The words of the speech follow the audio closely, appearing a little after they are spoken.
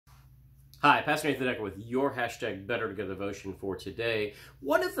Hi, Pastor Nathan Decker with your hashtag Better Together devotion for today.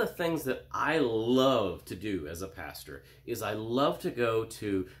 One of the things that I love to do as a pastor is I love to go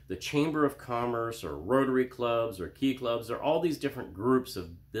to the Chamber of Commerce or Rotary Clubs or Key Clubs or all these different groups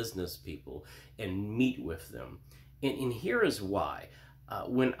of business people and meet with them. And here is why.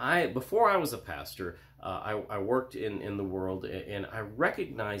 Before I was a pastor, I worked in the world, and I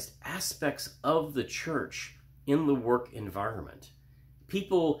recognized aspects of the church in the work environment.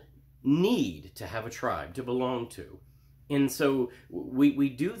 People need to have a tribe to belong to. And so we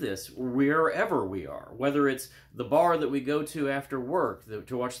do this wherever we are, whether it's the bar that we go to after work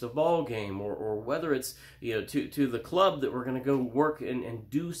to watch the ball game, or whether it's to the club that we're going to go work and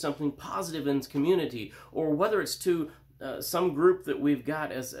do something positive in the community, or whether it's to some group that we've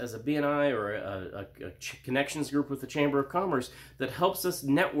got as a BNI or a connections group with the Chamber of Commerce that helps us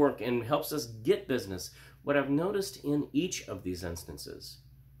network and helps us get business. What I've noticed in each of these instances,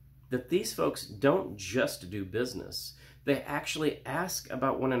 that these folks don't just do business. They actually ask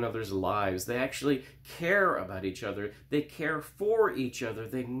about one another's lives. They actually care about each other. They care for each other.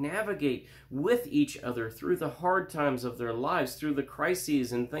 They navigate with each other through the hard times of their lives, through the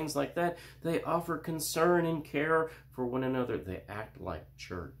crises and things like that. They offer concern and care for one another. They act like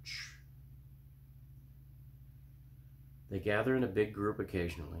church. They gather in a big group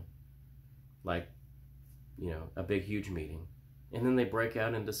occasionally, like, a big, huge meeting. And then they break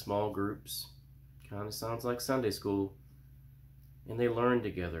out into small groups. Kind of sounds like Sunday school. And they learn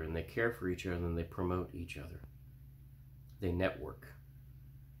together, and they care for each other, and they promote each other. They network.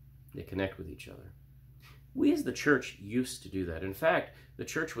 They connect with each other. We as the church used to do that. In fact, the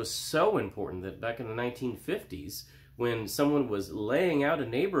church was so important that back in the 1950s, when someone was laying out a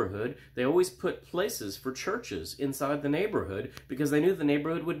neighborhood, they always put places for churches inside the neighborhood because they knew the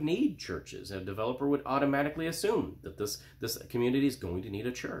neighborhood would need churches. A developer would automatically assume that this community is going to need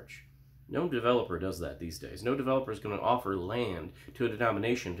a church. No developer does that these days. No developer is going to offer land to a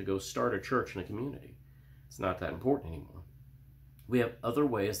denomination to go start a church in a community. It's not that important anymore. We have other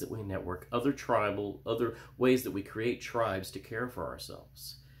ways that we network, other ways that we create tribes to care for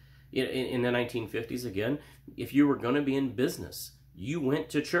ourselves. In the 1950s, again, if you were going to be in business, you went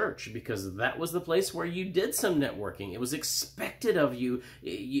to church because that was the place where you did some networking. It was expected of you.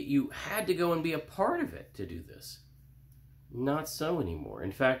 You had to go and be a part of it to do this. Not so anymore.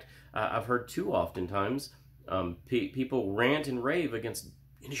 In fact, I've heard too oftentimes people rant and rave against,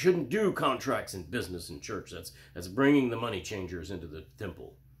 you shouldn't do contracts in business and church. That's bringing the money changers into the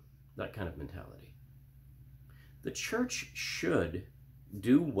temple. That kind of mentality. The church should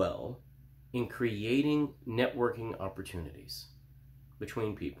do well in creating networking opportunities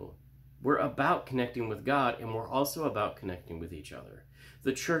between people. We're about connecting with God, and we're also about connecting with each other.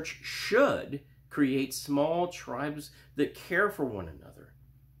 The church should create small tribes that care for one another,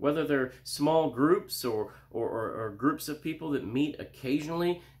 whether they're small groups or groups of people that meet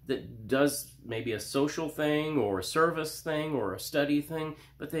occasionally that does maybe a social thing or a service thing or a study thing,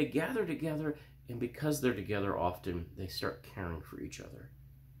 but they gather together. And because they're together often, they start caring for each other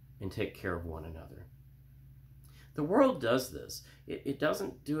and take care of one another. The world does this. It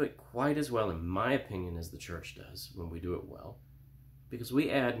doesn't do it quite as well, in my opinion, as the church does when we do it well. Because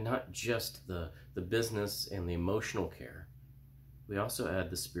we add not just the business and the emotional care, we also add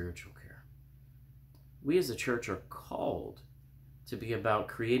the spiritual care. We as a church are called to be about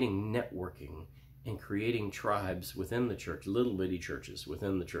creating networking and creating tribes within the church, little bitty churches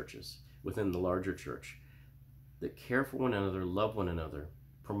within the churches, within the larger church, that care for one another, love one another,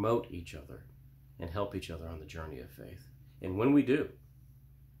 promote each other, and help each other on the journey of faith. And when we do,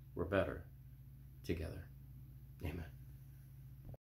 we're better together. Amen.